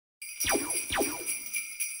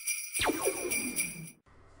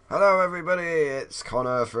Hello everybody, it's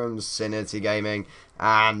Connor from Cinity Gaming,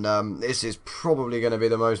 and this is probably going to be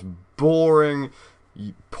the most boring,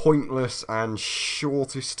 pointless, and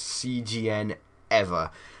shortest CGN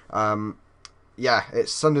ever. Yeah,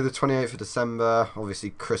 it's Sunday the 28th of December, obviously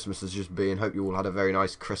Christmas has just been, hope you all had a very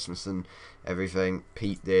nice Christmas and everything.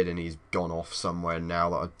 Pete did, and he's gone off somewhere now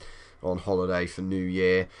that I'm on holiday for New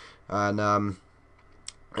Year, and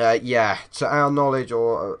yeah, to our knowledge,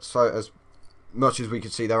 or so as much as we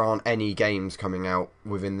could see, there aren't any games coming out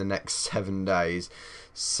within the next 7 days.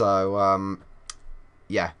 So,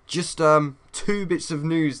 yeah, just two bits of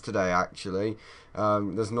news today, actually.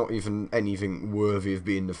 There's not even anything worthy of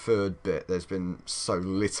being the third bit. There's been so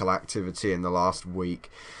little activity in the last week.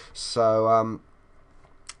 So,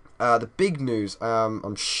 the big news,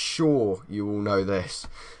 I'm sure you all know this,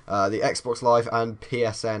 the Xbox Live and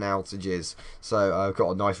PSN outages. So, I've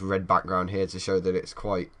got a nice red background here to show that it's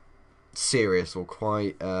quite serious, or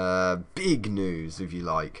quite big news, if you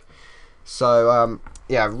like. So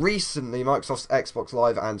yeah, recently Microsoft's Xbox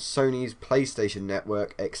Live and Sony's PlayStation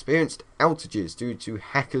Network experienced outages due to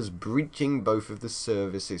hackers breaching both of the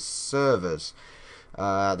services' servers.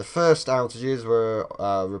 The first outages were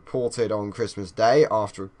reported on Christmas Day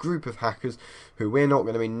after a group of hackers, who we're not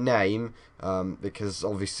going to name because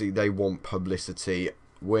obviously they want publicity.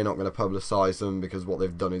 We're not going to publicise them because what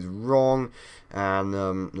they've done is wrong,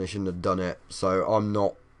 and they shouldn't have done it. So I'm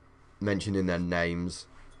not mentioning their names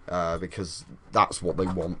because that's what they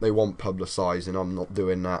want. They want publicising. I'm not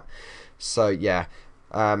doing that. So yeah,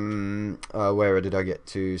 where did I get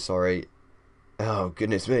to? Sorry. Oh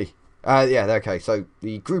goodness me. Yeah, okay, so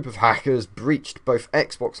the group of hackers breached both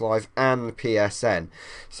Xbox Live and PSN.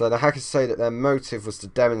 So the hackers say that their motive was to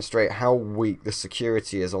demonstrate how weak the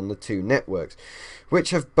security is on the two networks, which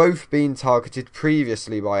have both been targeted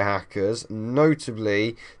previously by hackers,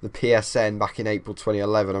 notably the PSN back in April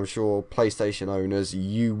 2011. I'm sure PlayStation owners,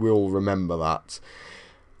 you will remember that.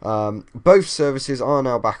 Both services are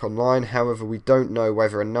now back online. However, we don't know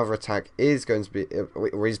whether another attack is going to be,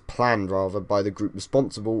 or is planned rather, by the group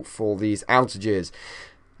responsible for these outages.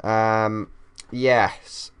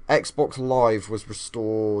 Yes, Xbox Live was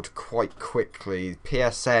restored quite quickly.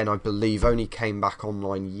 PSN, I believe, only came back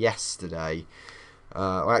online yesterday.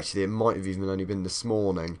 Well, actually, it might have even only been this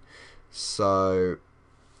morning. So,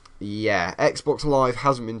 yeah, Xbox Live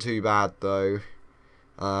hasn't been too bad though,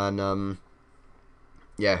 and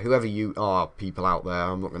yeah, whoever you are, people out there,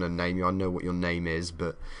 I'm not going to name you, I know what your name is,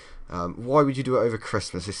 but why would you do it over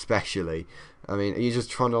Christmas especially? I mean, are you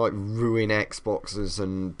just trying to like ruin Xbox's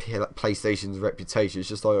and PlayStation's reputation? It's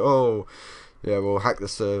just like, oh, yeah, we'll hack the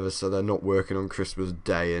server so they're not working on Christmas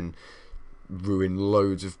Day and ruin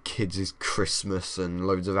loads of kids' Christmas and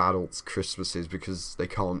loads of adults' Christmases because they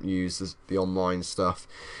can't use the online stuff.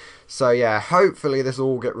 So yeah, hopefully this will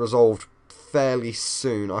all get resolved fairly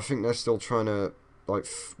soon. I think they're still trying to like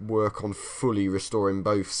work on fully restoring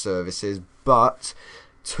both services, but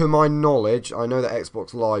to my knowledge, I know that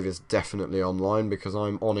Xbox Live is definitely online because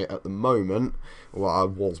I'm on it at the moment. Well, I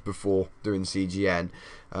was before doing CGN.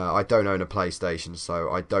 I don't own a PlayStation, so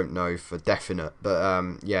I don't know for definite,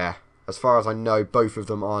 but yeah, as far as I know, both of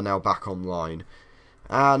them are now back online.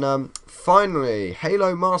 And finally,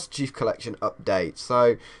 Halo Master Chief Collection update.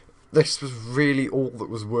 So this was really all that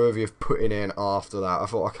was worthy of putting in after that. I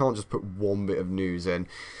thought I can't just put one bit of news in.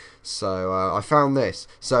 So I found this.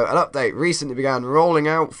 So an update recently began rolling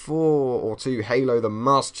out to Halo the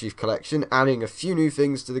Master Chief Collection, adding a few new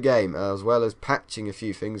things to the game, as well as patching a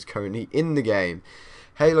few things currently in the game.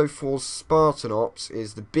 Halo 4's Spartan Ops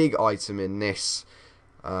is the big item in this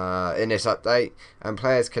update, and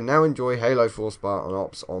players can now enjoy Halo 4 Spartan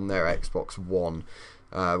Ops on their Xbox One,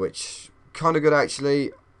 which kind of good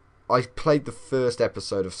actually. I played the first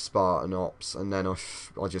episode of Spartan Ops, and then I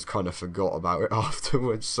just kind of forgot about it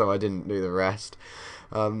afterwards, so I didn't do the rest.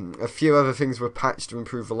 A few other things were patched to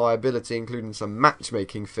improve reliability, including some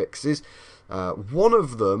matchmaking fixes. One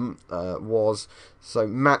of them was, so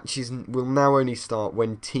matches will now only start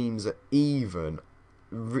when teams are even.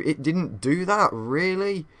 It didn't do that,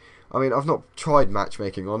 really? I mean, I've not tried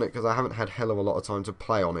matchmaking on it because I haven't had hell of a lot of time to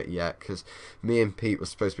play on it yet, because me and Pete were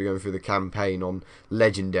supposed to be going through the campaign on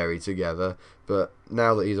Legendary together, but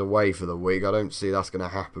now that he's away for the week, I don't see that's going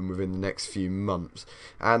to happen within the next few months.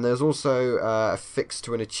 And there's also a fix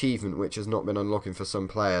to an achievement which has not been unlocking for some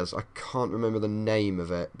players. I can't remember the name of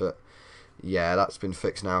it, but yeah, that's been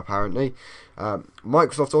fixed now apparently.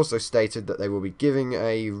 Microsoft also stated that they will be giving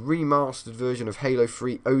a remastered version of Halo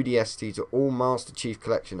 3 ODST to all Master Chief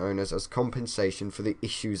Collection owners as compensation for the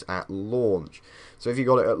issues at launch. So if you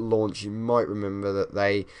got it at launch, you might remember that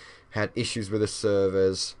they had issues with the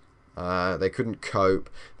servers They couldn't cope.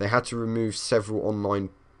 They had to remove several online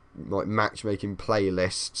like matchmaking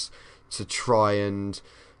playlists to try and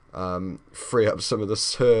free up some of the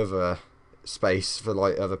server space for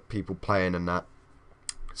like other people playing and that.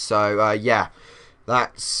 So yeah,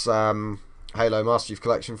 that's Halo Master Chief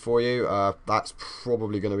Collection for you. That's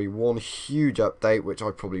probably going to be one huge update, which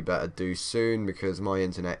I probably better do soon because my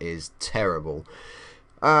internet is terrible.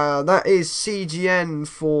 That is CGN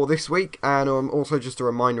for this week, and also just a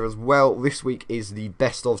reminder as well, this week is the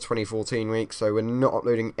best of 2014 week, so we're not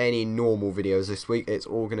uploading any normal videos this week. It's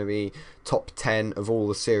all going to be top 10 of all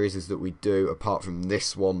the series that we do, apart from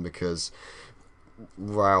this one, because,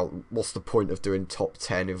 well, what's the point of doing top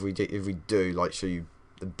 10 if we do like show you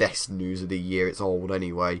the best news of the year? It's old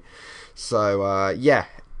anyway. So yeah,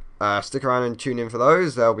 stick around and tune in for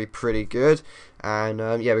those. They'll be pretty good.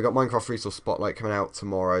 And yeah, we got Minecraft Resource Spotlight coming out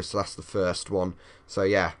tomorrow, so that's the first one. So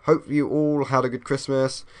yeah, hope you all had a good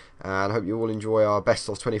Christmas, and hope you all enjoy our best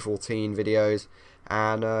of 2014 videos.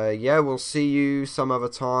 And yeah, we'll see you some other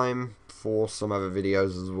time for some other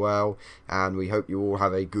videos as well. And we hope you all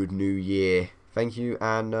have a good new year. Thank you,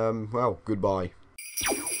 and well, goodbye.